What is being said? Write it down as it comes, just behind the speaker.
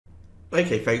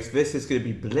Okay folks, this is going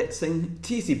to be blitzing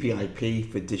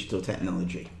TCP/IP for digital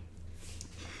technology.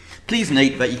 Please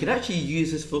note that you can actually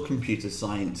use this for computer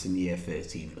science in year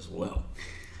 13 as well.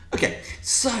 Okay,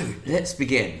 so let's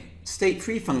begin. State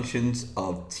three functions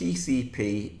of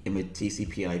TCP in with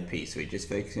TCP/IP. So we're just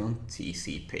focusing on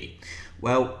TCP.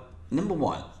 Well, number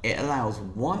one, it allows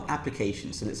one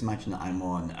application. So let's imagine that I'm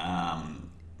on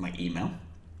my email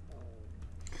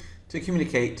to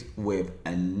communicate with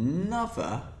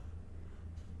another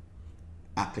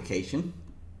application,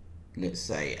 let's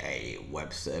say a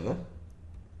web server,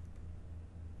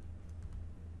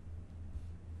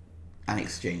 and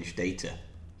exchange data.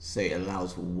 So it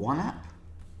allows one app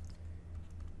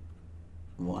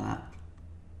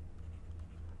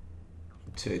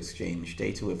to exchange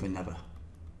data with another,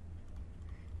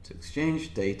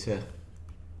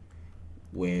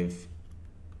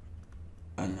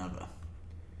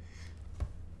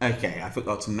 Okay, I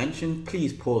forgot to mention,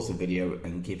 please pause the video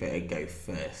and give it a go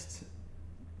first.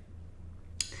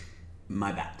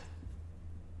 My bad.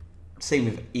 Same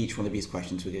with each one of these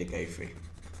questions we're going to go through.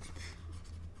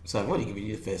 So I've already given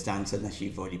you the first answer unless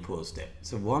you've already paused it.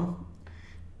 So one,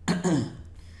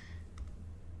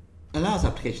 allows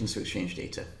applications to exchange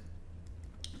data.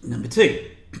 Number two,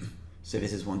 so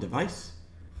this is one device.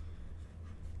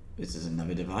 This is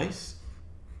another device.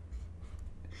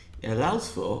 It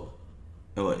allows for,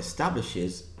 or it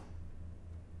establishes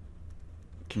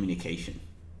communication.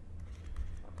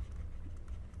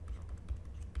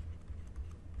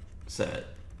 So it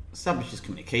establishes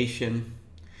communication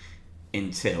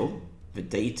until the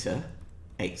data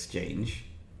exchange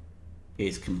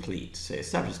is complete. So it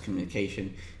establishes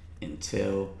communication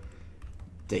until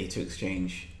data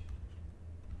exchange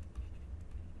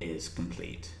is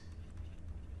complete.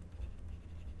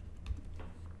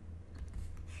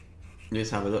 Let's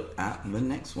have a look at the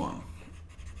next one.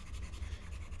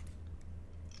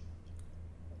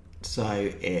 So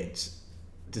it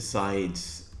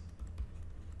decides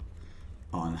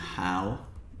on how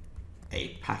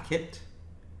a packet,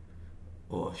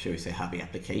 or shall we say how the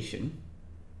application,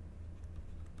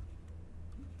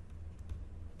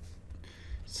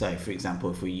 so for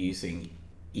example if we're using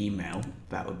email,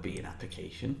 that would be an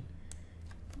application,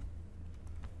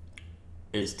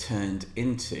 is turned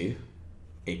into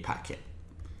a packet.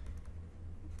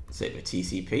 So the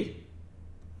TCP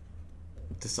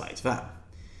decides that.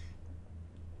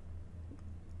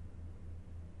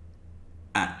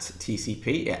 At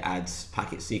TCP, it adds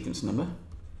packet sequence number.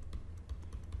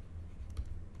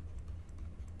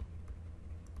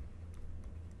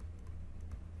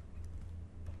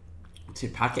 To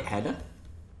packet header.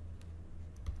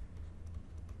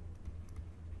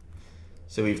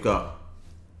 So we've got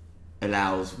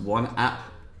allows one app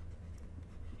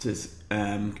to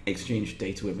exchange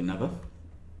data with another.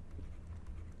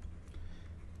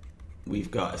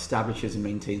 We've got establishes and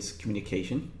maintains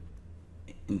communication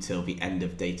until the end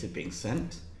of data being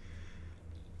sent.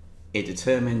 It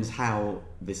determines how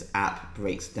this app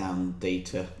breaks down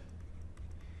data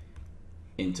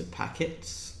into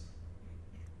packets.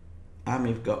 And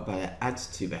we've got that it adds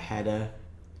to the header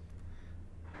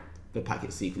the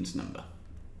packet sequence number.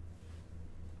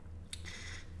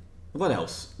 What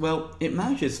else? Well, it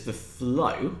manages the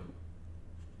flow,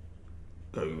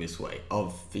 go this way,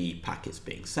 of the packets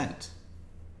being sent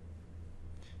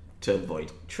to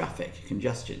avoid traffic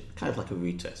congestion, kind of like a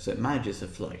router. So it manages the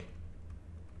flow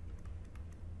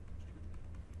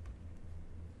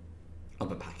of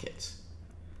the packets.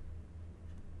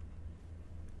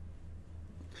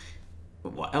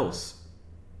 But what else?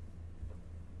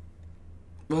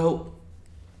 Well,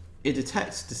 it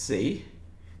detects to see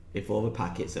if all the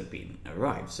packets have been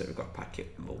arrived. So we've got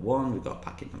packet number 1, we've got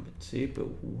packet number 2, but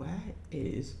where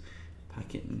is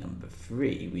packet number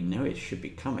 3? We know it should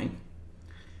be coming.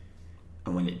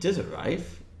 And when it does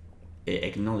arrive, it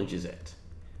acknowledges it.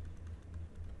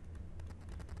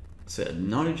 So it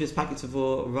acknowledges packets have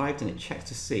all arrived and it checks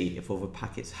to see if all the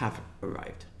packets have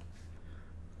arrived.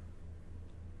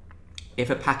 If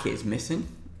a packet is missing,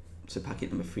 so packet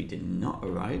number 3 did not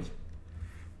arrive,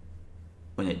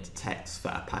 when it detects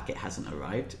that a packet hasn't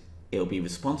arrived, it'll be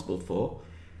responsible for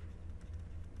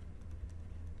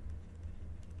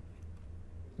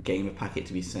getting the packet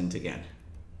to be sent again.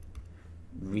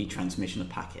 Retransmission of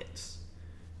packets.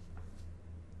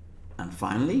 And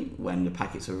finally, when the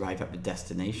packets arrive at the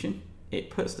destination, it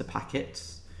puts the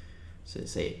packets, so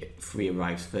say 3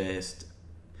 arrives first,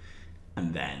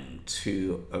 and then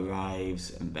 2 arrives,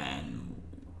 and then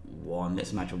 1,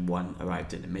 let's imagine 1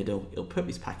 arrived in the middle. It'll put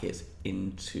these packets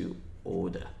into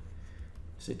order.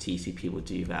 So TCP will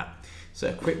do that. So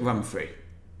a quick run through.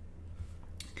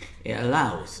 It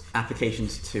allows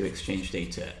applications to exchange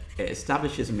data. It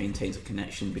establishes and maintains a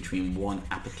connection between one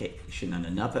application and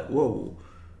another. Whoa.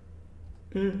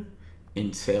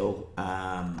 Until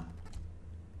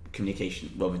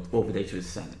communication, well, all the data is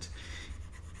sent.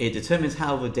 It determines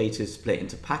how the data is split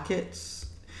into packets.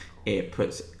 It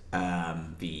puts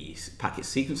the packet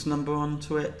sequence number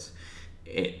onto it.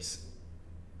 It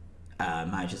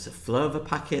manages the flow of the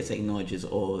packets. It acknowledges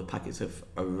all the packets have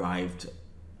arrived.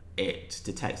 It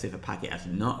detects if a packet has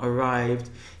not arrived.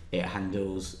 It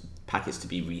handles packets to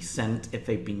be resent if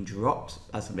they've been dropped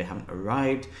as if they haven't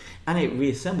arrived. And it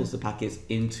reassembles the packets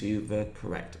into the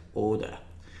correct order.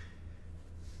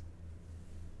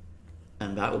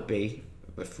 And that would be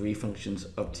the 3 functions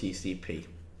of TCP.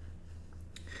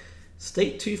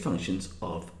 State 2 functions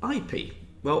of IP.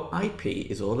 Well, IP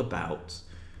is all about,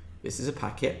 this is a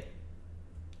packet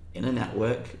in a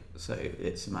network. So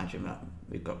let's imagine that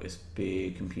we've got this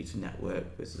big computer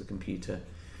network. This is a computer.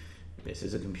 This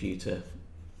is a computer.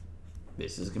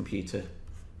 This is a computer.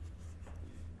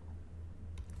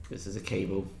 This is a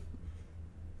cable.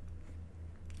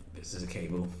 This is a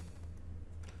cable.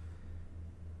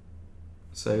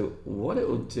 So what it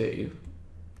will do,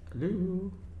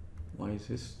 hello, why is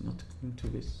this not coming to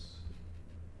this?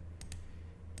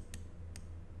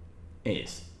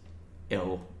 Is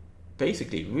it'll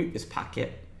basically route this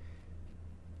packet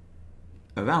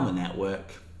around the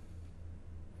network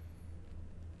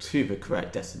to the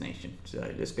correct destination. So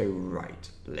let's go right,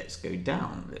 let's go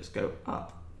down, let's go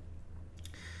up.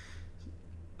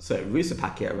 So it routes the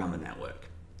packet around the network.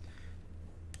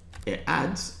 It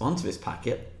adds onto this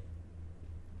packet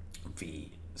the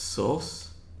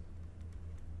source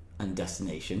and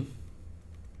destination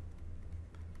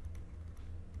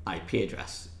IP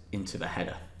address into the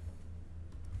header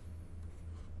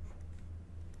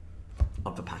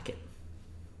of the packet.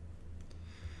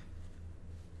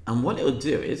 And what it'll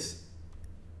do is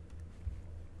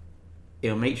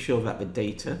it'll make sure that the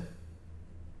data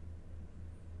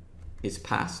is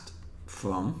passed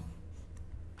from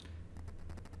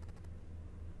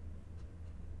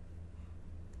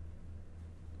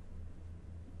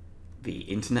the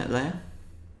internet layer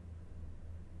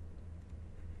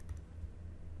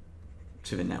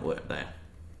to the network layer.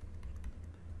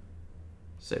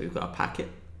 So we've got a packet,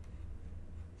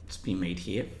 it's been made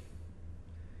here.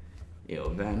 It'll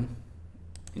then,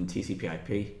 in TCP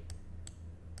IP,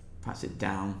 pass it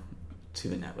down to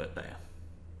the network layer.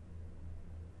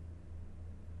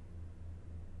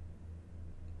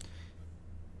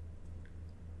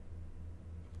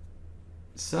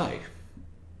 So,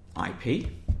 IP,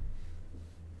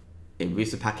 it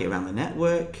routes the packet around the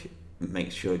network,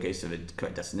 makes sure it goes to the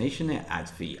correct destination, it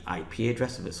adds the IP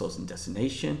address of the source and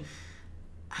destination,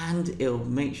 and it'll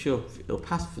make sure it'll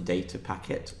pass the data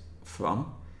packet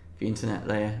from the internet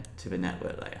layer to the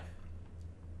network layer.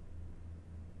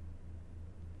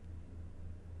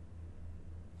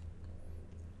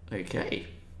 Okay,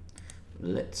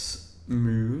 let's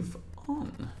move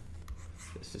on.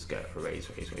 Let's just go raise,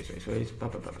 blah,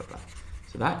 blah, blah, blah, blah.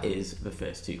 So that is the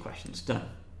first 2 questions done.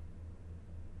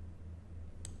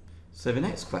 So the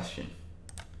next question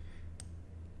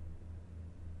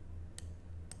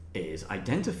is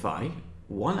identify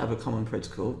one other common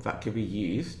protocol that could be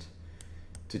used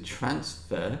to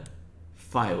transfer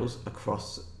files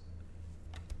across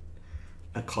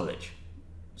a college.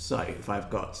 So if I've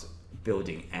got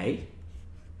building A,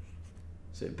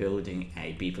 so building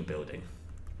A, B for building,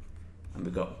 and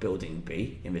we've got building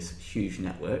B in this huge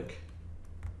network,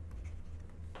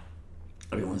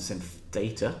 and we want to send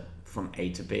data from A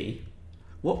to B,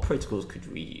 what protocols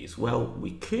could we use? Well,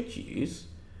 we could use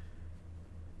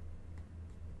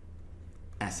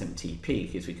SMTP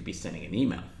because we could be sending an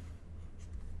email.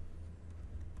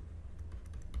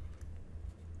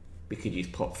 We could use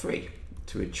POP3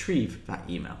 to retrieve that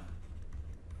email.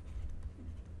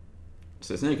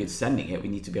 So it's no good sending it, we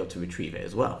need to be able to retrieve it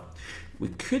as well. We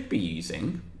could be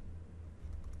using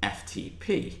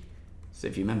FTP. So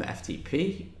if you remember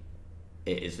FTP,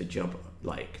 it is the job,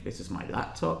 like this is my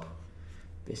laptop,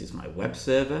 this is my web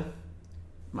server.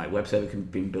 My web server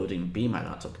could be in building B, my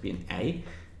laptop could be in A,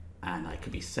 and I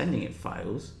could be sending it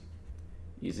files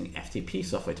using FTP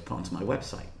software to put onto my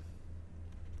website.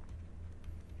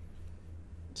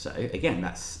 So again,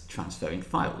 that's transferring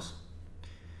files.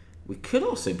 We could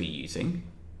also be using,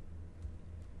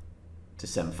 to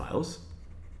send files,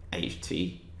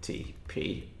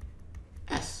 HTTPS,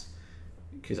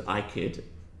 because I could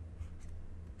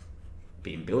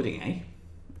be in building A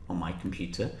on my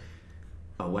computer,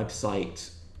 a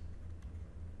website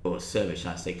or a server,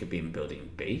 shall I say, could be in building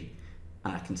B,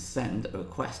 and I can send a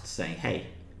request saying, hey,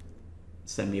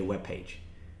 send me a web page.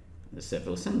 The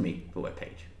server will send me the web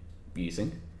page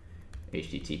using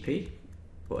HTTP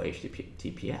or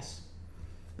HTTPS.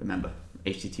 Remember,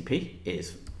 HTTP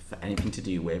is for anything to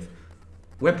do with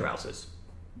web browsers.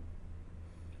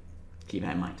 Keep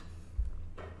that in mind.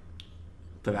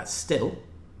 But that's still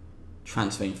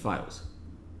transferring files.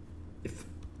 If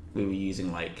we were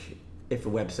using, like, if a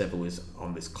web server was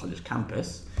on this college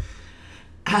campus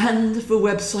and the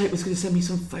website was going to send me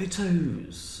some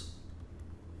photos,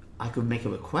 I could make a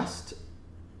request,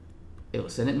 it will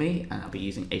send it me, and I'll be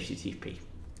using HTTP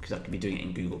because I could be doing it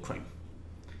in Google Chrome.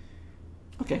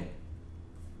 Okay.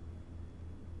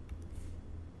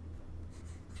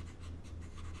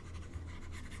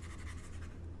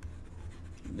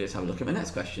 Let's have a look at the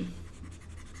next question.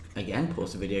 Again,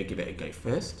 pause the video, give it a go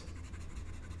first,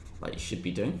 like you should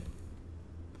be doing.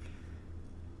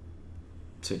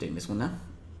 So we're doing this one now.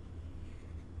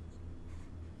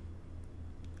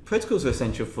 Protocols are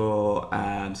essential for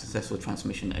successful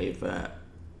transmission over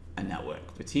a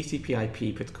network. The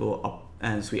TCP/IP protocol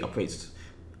suite operates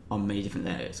on many different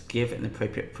layers. Give an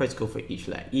appropriate protocol for each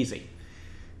layer. Easy.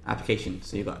 Application.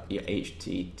 So you've got your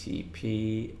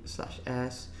HTTP/S.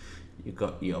 You've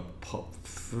got your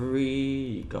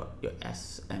POP3. You've got your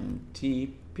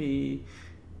SMTP.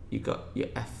 You've got your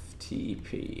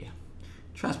FTP.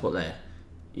 Transport layer.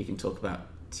 You can talk about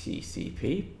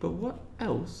TCP, but what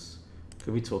else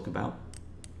could we talk about?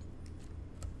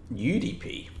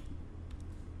 UDP.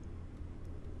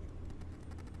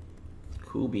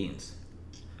 Cool beans.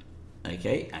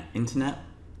 Okay, and internet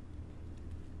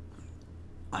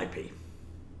IP.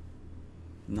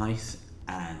 Nice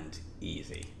and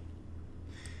easy.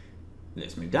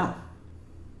 Let's move down.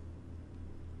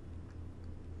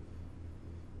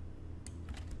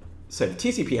 So the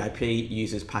TCP/IP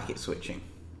uses packet switching.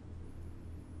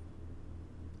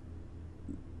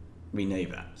 We know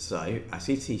that. So I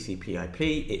see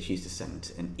TCP/IP, it's used to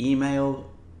send an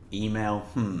email.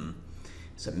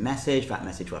 It's a message. That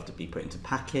message will have to be put into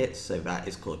packets, so that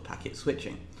is called packet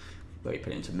switching, where we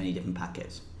put it into many different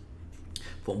packets.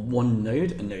 For one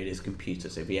node, a node is a computer.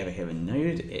 So if you ever hear a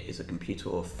node, it is a computer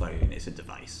or a phone, it's a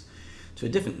device. To a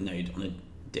different node on a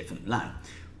different LAN.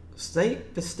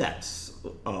 State the steps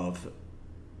of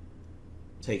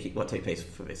what take place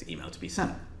for this email to be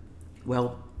sent.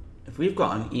 Well, if we've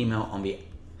got an email on the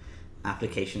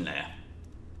application layer,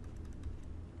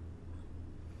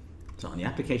 so on the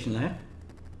application layer,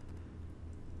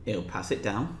 it'll pass it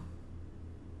down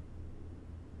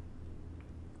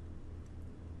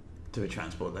to a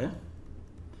transport layer.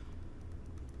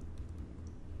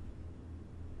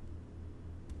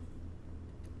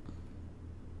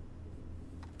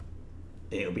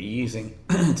 It'll be using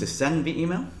to send the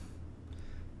email.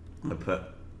 I'm going to put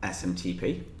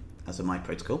SMTP as a my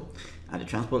protocol. At the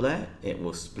transport layer, it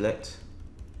will split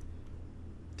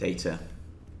data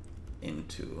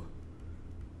into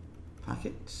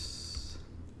packets.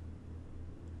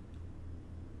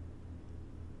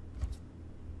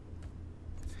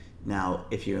 Now,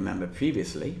 if you remember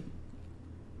previously,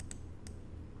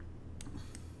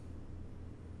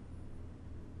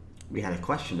 we had a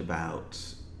question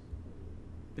about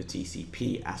the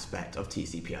TCP aspect of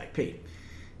TCP/IP.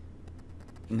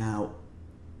 Now,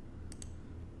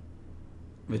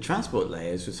 the transport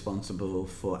layer is responsible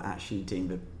for actually doing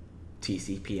the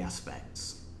TCP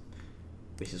aspects,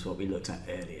 which is what we looked at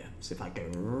earlier. So if I go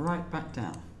right back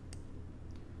down,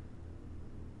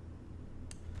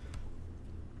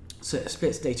 so it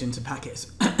splits data into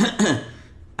packets,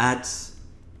 adds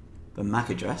the MAC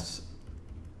address,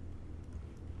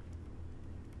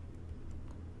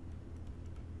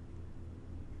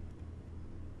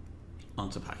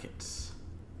 onto packets.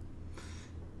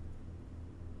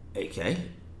 Okay,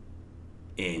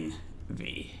 in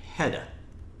the header.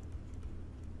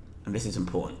 And this is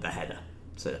important, the header.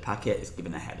 So the packet is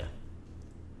given a header.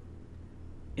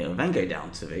 It'll then go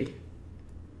down to the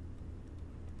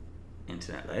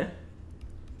internet layer.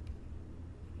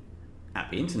 At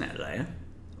the internet layer,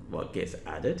 what gets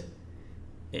added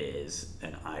is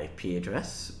an IP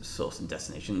address, source and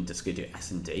destination, just go to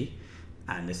S&D,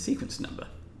 and the sequence number,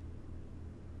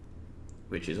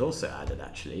 which is also added,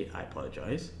 actually, I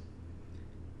apologize,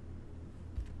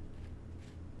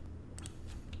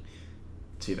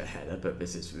 to the header, but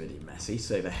this is really messy.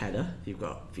 So the header, you've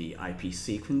got the IP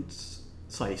sequence,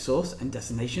 source and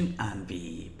destination, and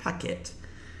the packet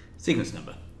sequence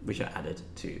number, which are added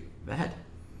to the head.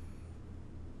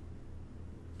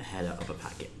 The header of a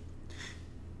packet.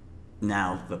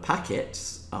 Now, the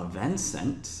packets are then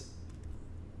sent,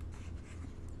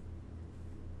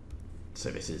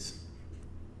 so this is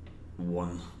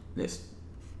one, this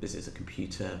is a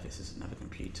computer, this is another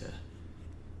computer.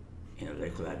 in a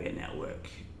local area network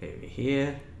over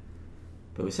here,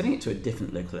 but we're sending it to a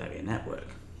different local area network.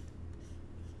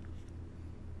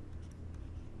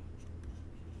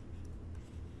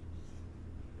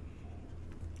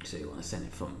 So you want to send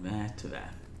it from there to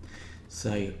there.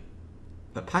 So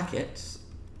the packets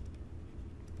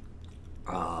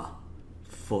are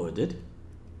forwarded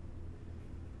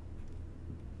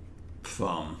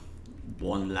from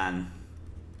one LAN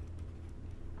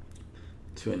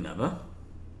to another.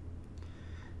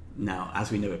 Now, as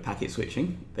we know with packet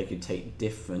switching, they could take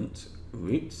different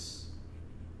routes.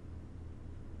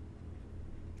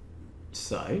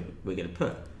 So we're going to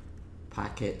put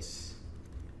packets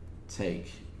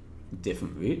take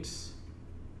different routes.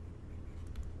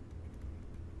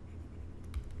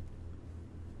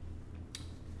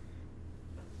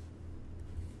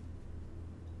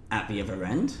 At the other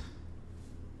end,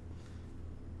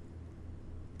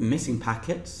 missing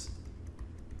packets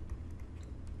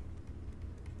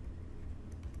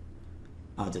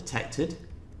are detected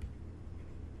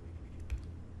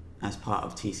as part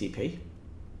of TCP,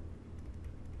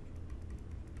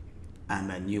 and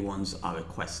then new ones are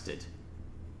requested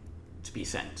to be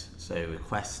sent. So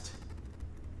request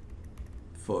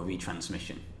for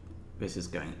retransmission. This is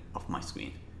going off my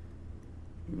screen.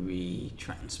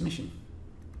 Retransmission.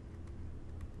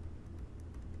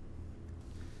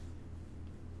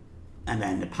 And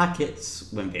then the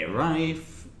packets, when they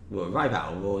arrive, will arrive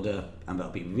out of order and they'll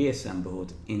be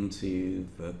reassembled into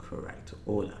the correct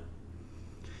order.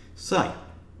 So,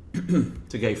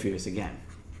 to go through this again,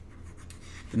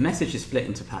 the message is split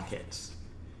into packets.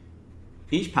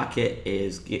 Each packet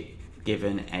is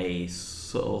given a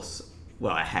source,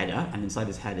 well, a header, and inside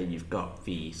this header you've got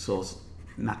the source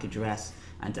MAC address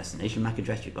and destination MAC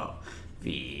address. You've got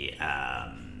the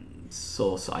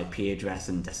source IP address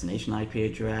and destination IP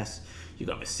address. You've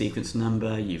got the sequence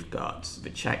number, you've got the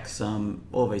checksum,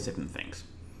 all those different things.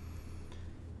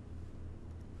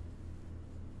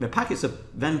 The packets are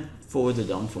then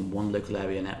forwarded on from one local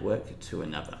area network to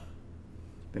another.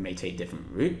 They may take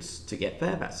different routes to get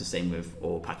there. That's the same with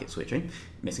all packet switching.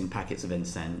 Missing packets are then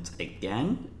sent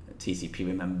again. TCP,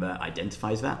 remember,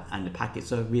 identifies that, and the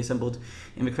packets are reassembled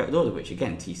in the correct order, which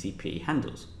again TCP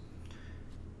handles.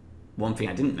 One thing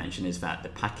I didn't mention is that the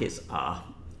packets are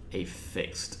a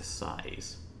fixed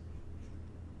size.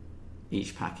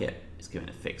 Each packet is given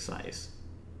a fixed size.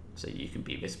 So you can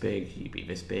be this big, you be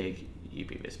this big, you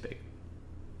be this big.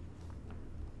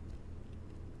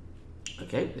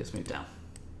 Okay, let's move down.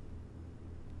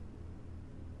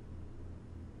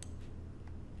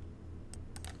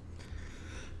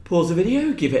 Pause the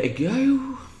video, give it a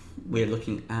go. We're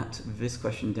looking at this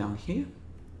question down here.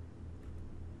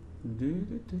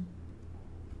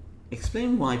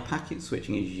 Explain why packet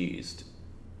switching is used.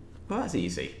 Well, that's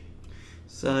easy.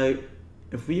 So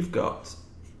if we've got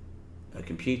a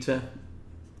computer,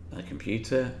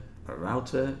 a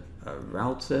router,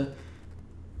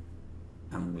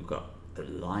 and we've got a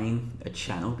line, a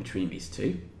channel between these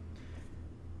two,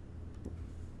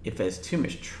 if there's too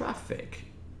much traffic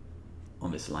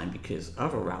on this line because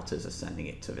other routers are sending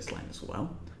it to this line as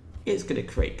well, it's going to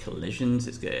create collisions,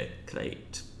 it's going to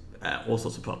create all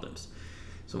sorts of problems.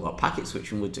 So what packet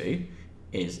switching will do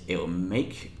is it will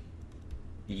make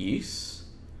use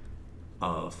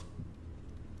of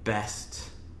best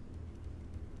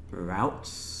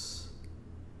routes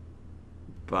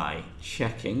by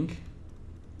checking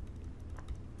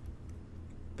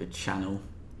the channel,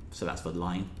 so that's the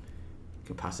line,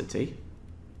 capacity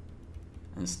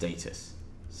and status.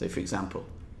 So for example,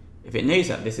 if it knows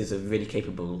that this is a really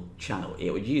capable channel,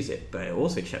 it would use it, but it will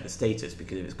also check the status,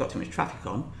 because if it's got too much traffic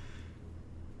on,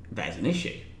 there's an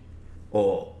issue.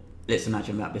 Or let's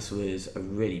imagine that this was a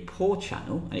really poor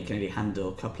channel and it can only handle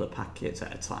a couple of packets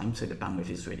at a time, so the bandwidth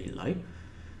is really low.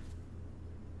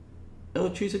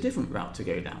 It'll choose a different route to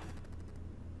go down.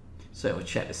 So it'll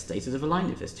check the status of a line,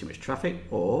 if there's too much traffic,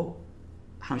 or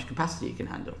how much capacity it can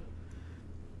handle.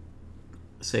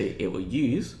 So it will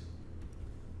use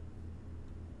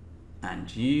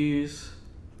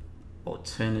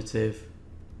alternative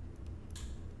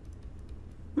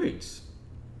routes.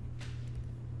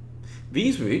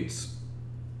 These routes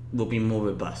will be more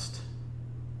robust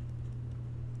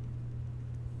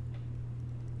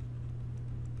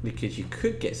because you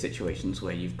could get situations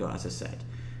where you've got, as I said,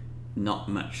 not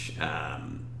much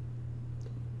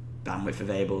bandwidth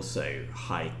available, so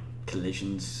high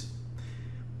collisions.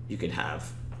 You could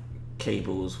have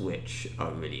cables which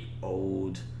are really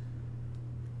old,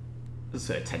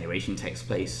 so attenuation takes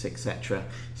place, etc.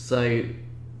 So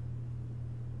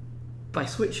by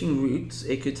switching routes,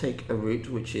 it could take a route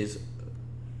which is,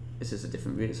 this is a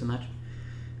different route, let's imagine,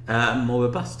 more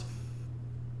robust.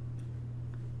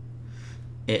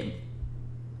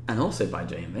 And also by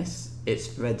doing this, it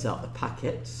spreads out the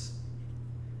packets,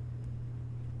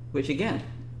 which again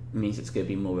means it's going to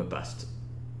be more robust.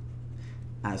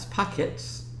 As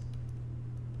packets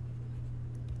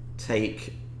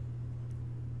take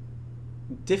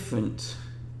different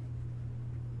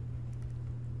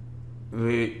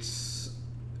routes,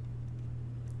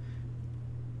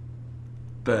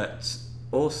 but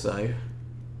also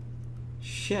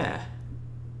share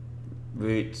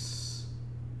routes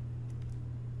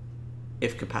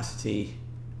if capacity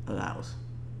allows.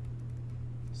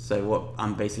 So what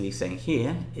I'm basically saying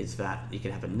here is that you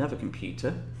can have another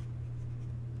computer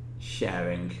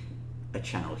sharing a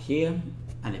channel here,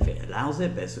 and if it allows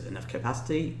it, there's enough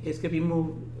capacity, it's going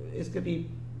to be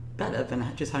better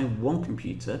than just having one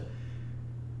computer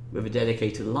with a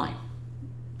dedicated line.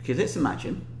 Because let's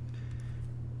imagine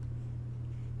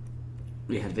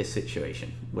we had this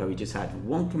situation where we just had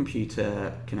one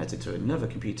computer connected to another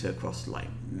computer across like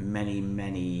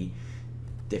many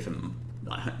different,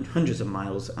 like hundreds of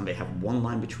miles, and they have one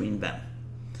line between them.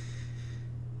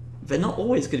 They're not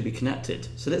always going to be connected.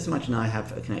 So let's imagine I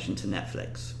have a connection to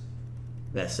Netflix,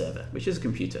 their server, which is a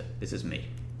computer. This is me.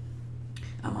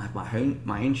 And I have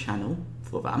my own channel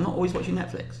for that. I'm not always watching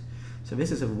Netflix. So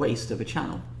this is a waste of a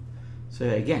channel. So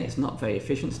again, it's not very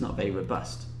efficient, it's not very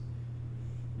robust.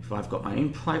 If I've got my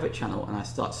own private channel and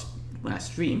when I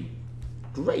stream,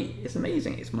 great, it's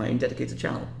amazing, it's my own dedicated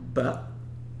channel. But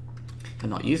if I'm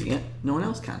not using it, no one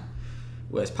else can.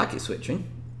 Whereas packet switching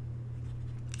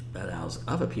allows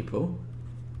other people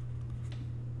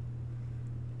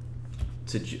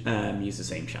to use the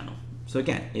same channel. So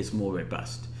again, it's more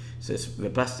robust. So it's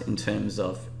robust in terms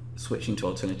of switching to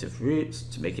alternative routes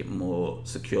to make it more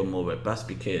secure, more robust,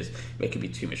 because there could be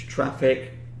too much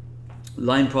traffic,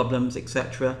 line problems,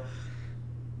 etc.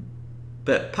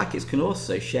 But packets can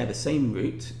also share the same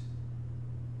route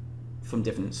from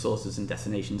different sources and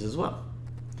destinations as well.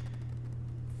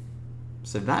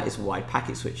 So that is why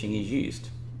packet switching is used.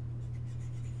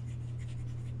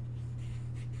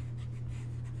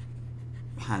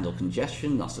 Handle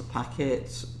congestion, loss of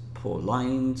packets, poor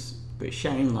lines, but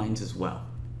sharing lines as well,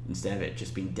 instead of it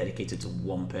just being dedicated to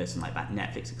one person, like that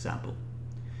Netflix example.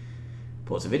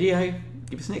 Pause the video,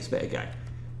 give this next bit a go.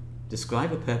 Describe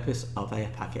the purpose of a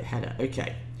packet header.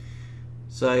 Okay,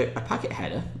 so a packet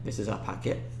header, this is our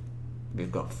packet.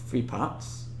 We've got three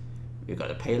parts. We've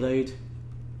got a payload,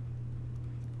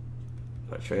 we've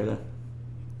got a trailer,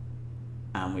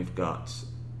 and we've got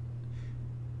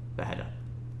the header.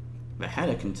 The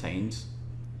header contains,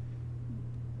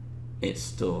 it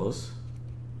stores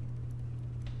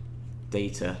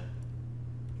data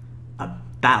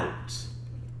about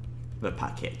the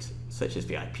packet, such as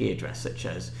the IP address, such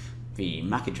as the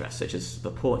MAC address, such as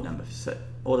the port number, so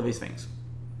all of these things.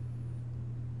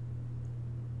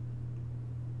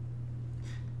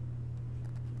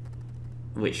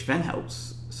 Which then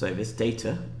helps, so this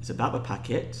data is about the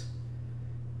packet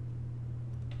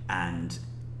and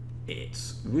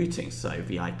its routing. So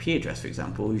the IP address, for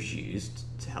example, is used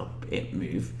to help it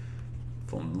move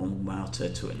from one router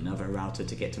to another router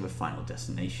to get to the final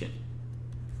destination.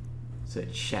 So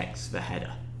it checks the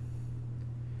header.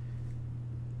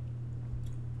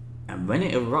 And when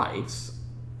it arrives,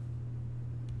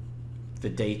 the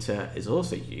data is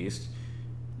also used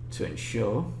to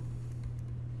ensure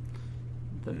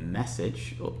the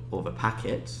message or the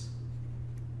packets,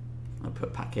 I'll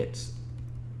put packets,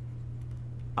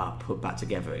 are put back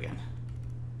together again.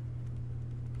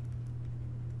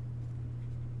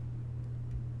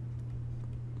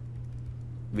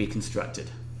 Reconstructed.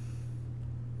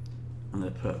 I'm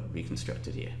going to put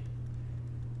reconstructed here.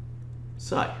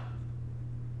 So,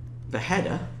 the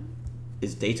header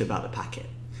is data about the packet.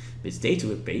 This data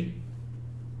would be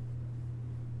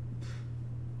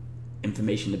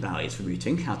information about its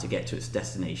routing, how to get to its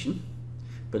destination,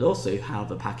 but also how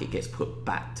the packet gets put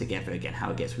back together again,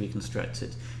 how it gets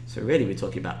reconstructed. So really we're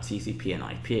talking about TCP and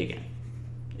IP again.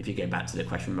 If you go back to the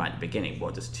question right at the beginning,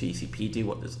 what does TCP do,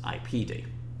 what does IP do?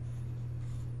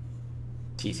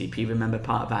 TCP, remember,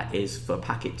 part of that is for a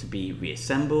packet to be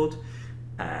reassembled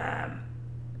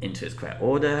into its correct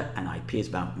order, and IP is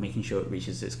about making sure it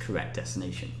reaches its correct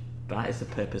destination. That is the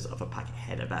purpose of a packet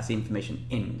header. That's the information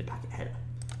in the packet header.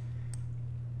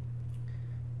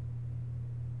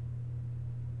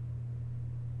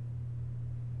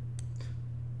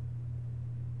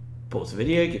 Pause the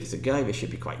video, give this a go. This should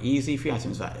be quite easy. 3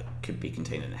 items that could be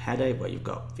contained in a header, where you've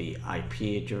got the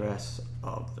IP address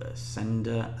of the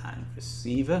sender and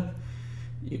receiver.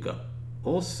 You've got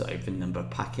also the number of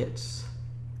packets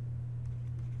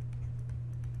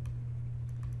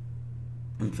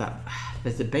In fact,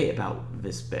 there's debate about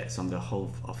this bit, so I'm going to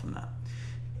hold off on that.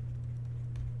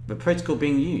 The protocol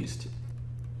being used,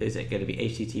 is it going to be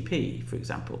HTTP, for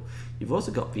example? You've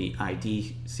also got the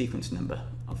ID sequence number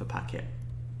of a packet.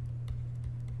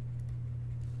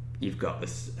 You've got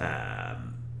this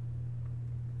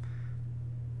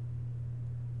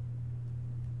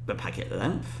the packet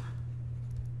length.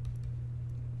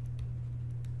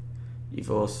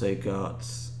 You've also got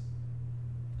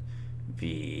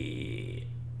the,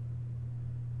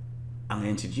 I'm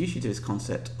going to introduce you to this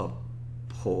concept of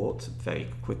port very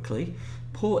quickly.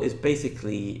 Port is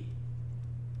basically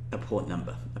a port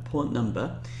number. A port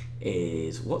number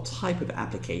is what type of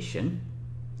application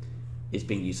is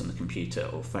being used on the computer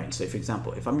or phone. So for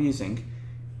example, if I'm using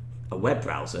a web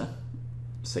browser,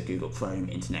 so Google Chrome,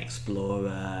 Internet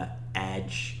Explorer,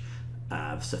 Edge,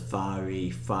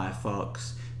 Safari,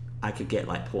 Firefox, I could get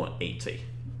like port 80.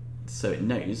 So it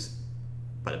knows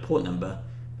by the port number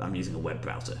that I'm using a web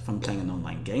browser. If I'm playing an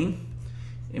online game,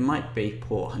 it might be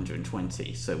port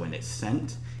 120. So when it's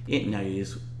sent, it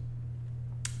knows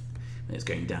when it's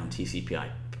going down TCP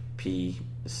IP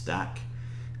stack,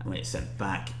 and when it's sent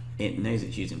back, it knows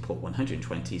it's using port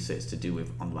 120, so it's to do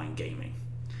with online gaming.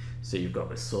 So you've got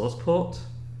the source port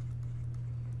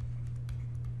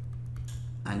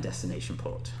and destination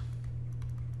port.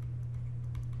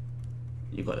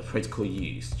 You've got the protocol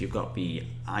used, you've got the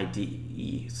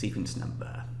ID sequence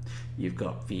number, you've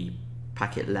got the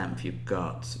packet length, you've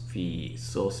got the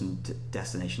source and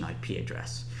destination IP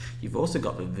address. You've also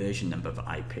got the version number of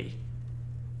IP.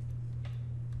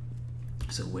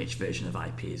 So which version of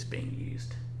IP is being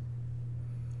used.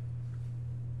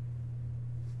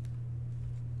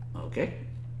 Okay,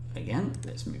 again,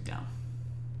 let's move down.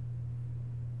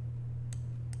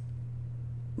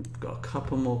 We've got a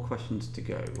couple more questions to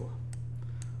go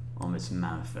on this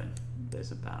marathon.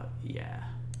 There's about, yeah,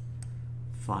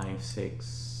 about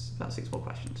six more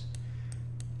questions.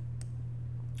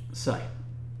 So,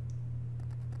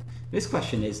 this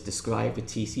question is, describe the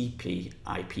TCP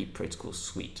IP protocol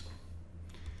suite.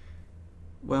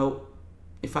 Well,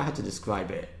 if I had to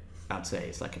describe it, I'd say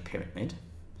it's like a pyramid,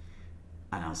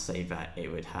 and I'll say that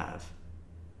it would have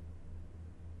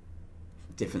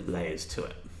different layers to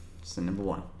it. So number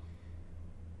one,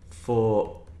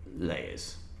 4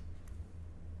 layers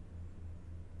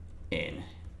in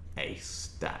a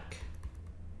stack.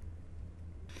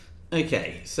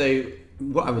 Okay, so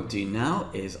what I would do now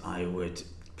is I would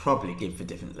probably give the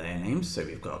different layer names. So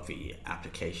we've got the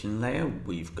application layer,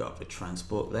 we've got the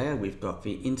transport layer, we've got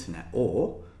the internet,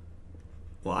 or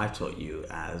what I've taught you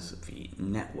as the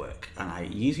network. And I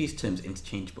use these terms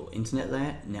interchangeable. Internet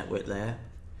layer, network layer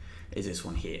is this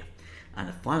one here. And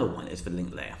the final one is the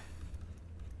link layer.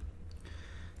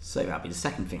 So that'll be the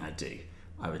second thing I do.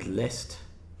 I would list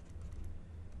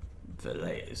the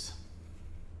layers.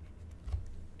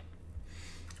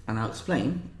 And I'll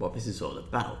explain what this is all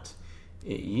about.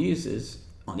 It uses,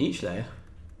 on each layer,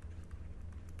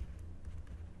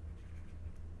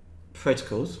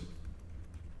 protocols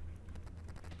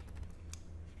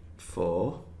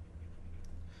for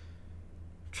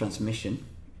transmission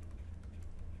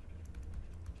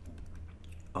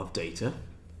of data,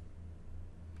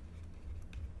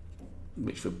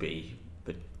 which would be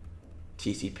the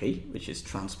TCP, which is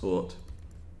transport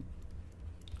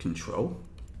control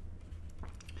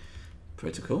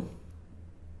protocol,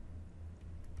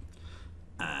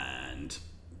 and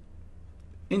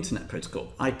internet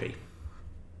protocol, IP.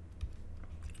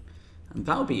 And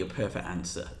that'll be your perfect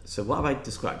answer. So what have I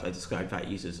described? I described that it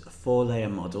uses a 4-layer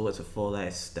model. It's a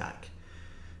 4-layer stack.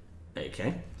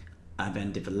 Okay. I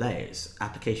then did the layers: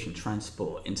 application,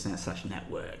 transport,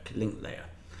 internet/network, link layer.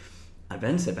 I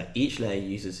then said that each layer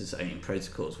uses its own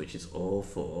protocols, which is all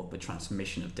for the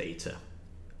transmission of data.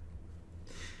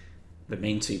 The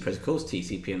main 2 protocols,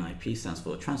 TCP and IP, stands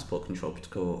for Transport Control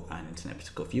Protocol and Internet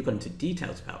Protocol. If you go into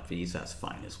details about these, that's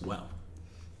fine as well.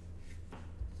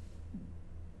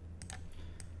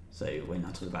 So when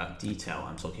I talk about detail,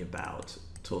 I'm talking about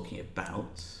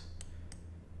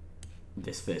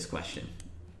this first question,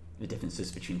 the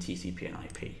differences between TCP and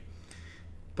IP.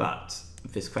 But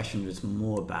this question was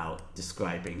more about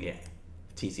describing it,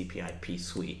 TCP IP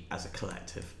suite as a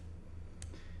collective.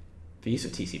 The use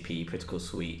of TCP protocol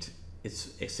suite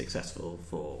is successful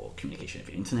for communication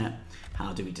over the internet.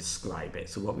 How do we describe it?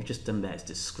 So what we've just done there is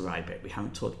describe it. We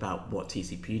haven't talked about what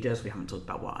TCP does, we haven't talked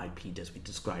about what IP does, we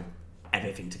describe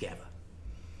everything together.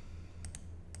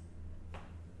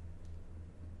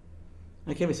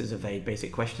 Okay, this is a very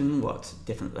basic question. What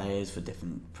different layers for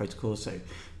different protocols? So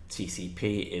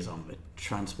TCP is on the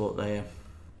transport layer.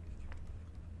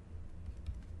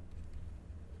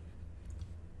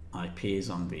 IP is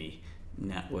on the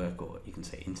network, or you can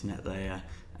say internet layer,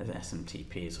 and the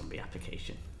SMTP is on the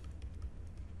application.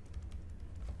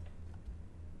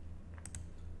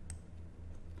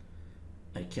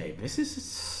 Okay, this is a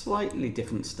slightly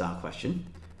different style question.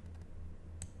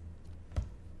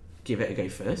 Give it a go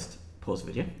first. Pause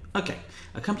the video. Okay,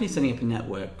 a company setting up a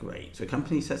network, great. So a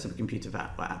company sets up a computer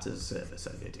that will act as a server. So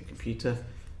they do computer,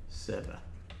 server.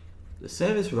 The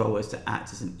server's role is to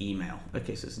act as an email.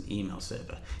 Okay, so it's an email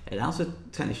server. It allows the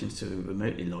technicians to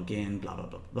remotely log in, blah, blah,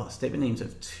 blah, blah. State the names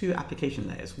of 2 application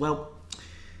layers. Well,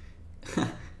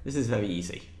 this is very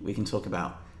easy. We can talk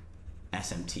about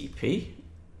SMTP,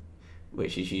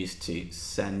 which is used to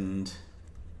send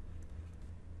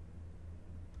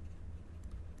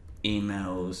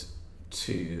emails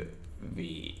to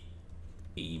the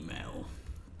email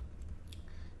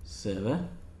server.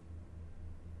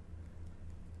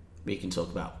 We can talk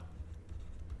about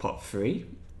POP3,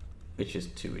 which is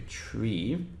to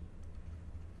retrieve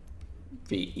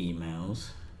the emails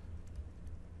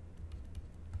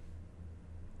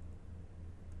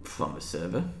from the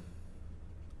server.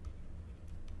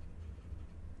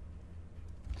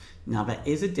 Now there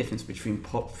is a difference between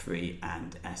POP3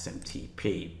 and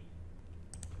SMTP,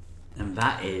 and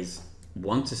that is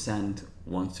one to send,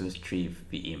 one to retrieve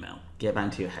the email. Get that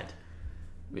into your head.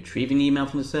 Retrieving the email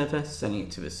from the server, sending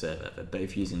it to the server. They're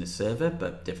both using the server,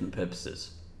 but different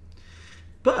purposes.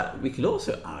 But we could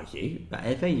also argue that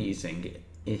if they're using,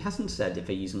 it hasn't said if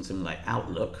they're using something like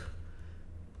Outlook,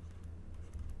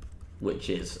 which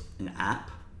is an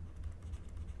app,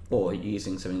 or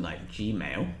using something like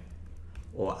Gmail,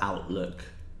 or Outlook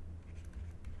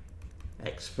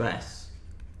Express,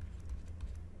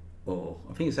 or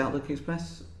I think it's Outlook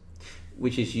Express,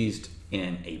 which is used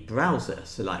in a browser.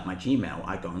 So like my Gmail,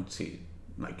 I go onto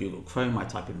my Google Chrome, I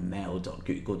type in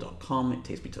mail.google.com, it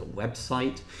takes me to a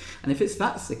website. And if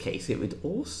that's the case, it would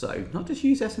also not just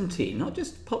use SMT, not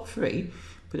just POP3,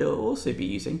 but it will also be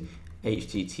using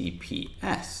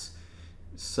HTTPS.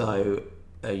 So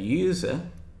a user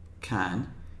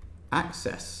can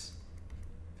access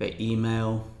their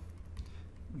email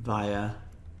via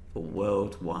the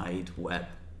World Wide Web.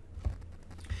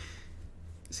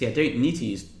 See, I don't need to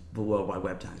use the World Wide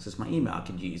Web to access my email. I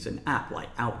could use an app like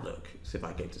Outlook. So if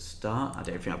I go to Start, I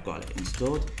don't think I've got it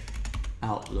installed.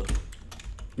 Outlook,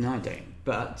 no I don't,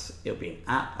 but it'll be an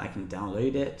app, I can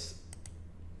download it,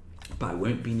 but I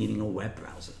won't be needing a web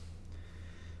browser.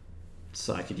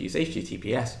 So I could use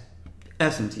HTTPS,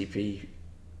 SMTP,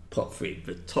 POP3.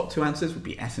 The top 2 answers would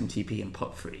be SMTP and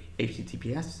POP3.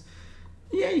 HTTPS,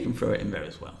 yeah, you can throw it in there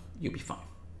as well. You'll be fine.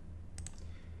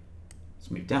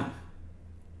 Let's move down.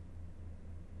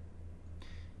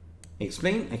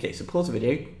 Explain, okay, so pause the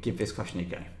video, give this question a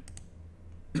go.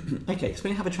 Okay,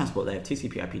 explain how the transport layer of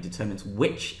TCP IP determines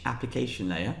which application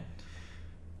layer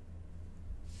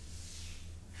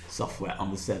software on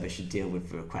the server should deal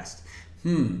with the request.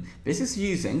 This is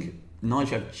using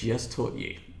knowledge I've just taught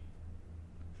you.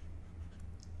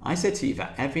 I said to you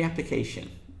that every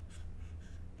application,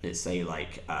 let's say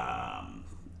like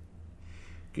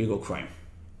Google Chrome,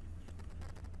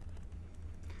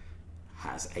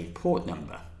 has a port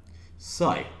number.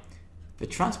 So the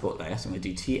transport layer, so I'm going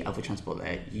to do TL for transport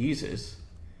layer, uses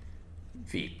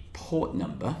the port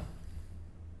number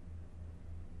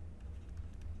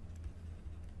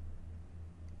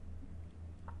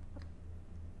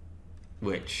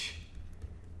which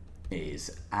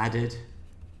is added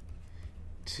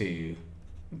to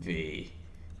the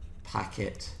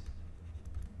packet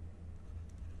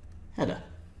header.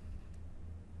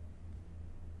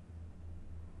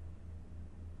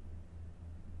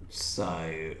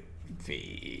 So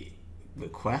the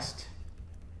request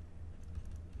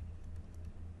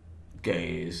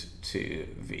goes to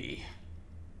the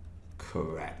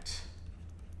correct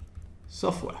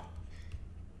software.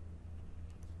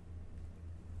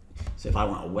 So if I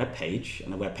want a web page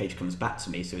and a web page comes back to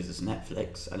me, so this is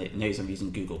Netflix, and it knows I'm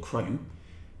using Google Chrome,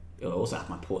 it'll also have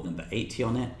my port number 80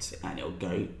 on it, and it'll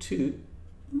go to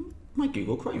my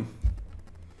Google Chrome.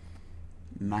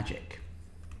 Magic.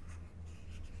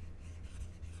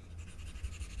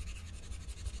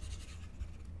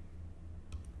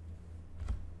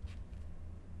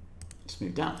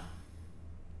 Move down.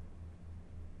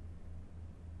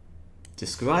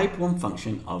 Describe one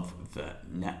function of the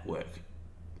network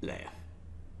layer.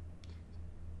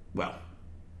 Well,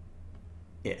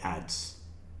 it adds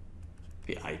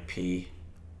the IP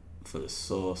for the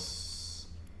source,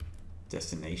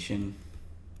 destination,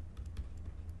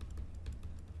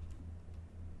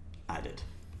 added.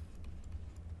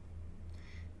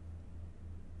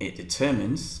 It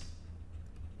determines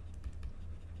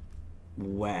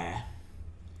where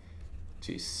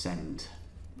to send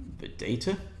the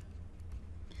data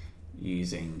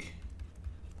using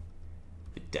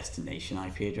the destination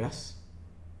IP address.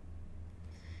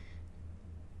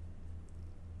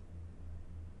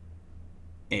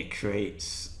 It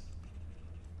creates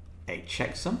a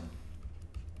checksum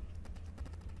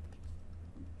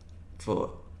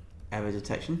for error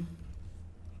detection.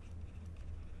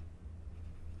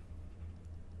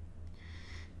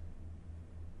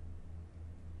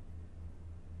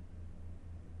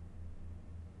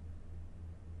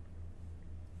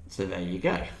 So there you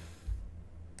go.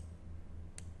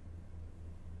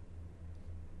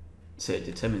 So it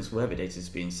determines where the data is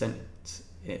being sent.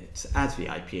 It adds the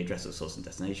IP address of source and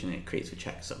destination, and it creates a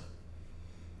checksum.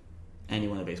 Any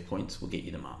one of those points will get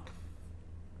you the mark.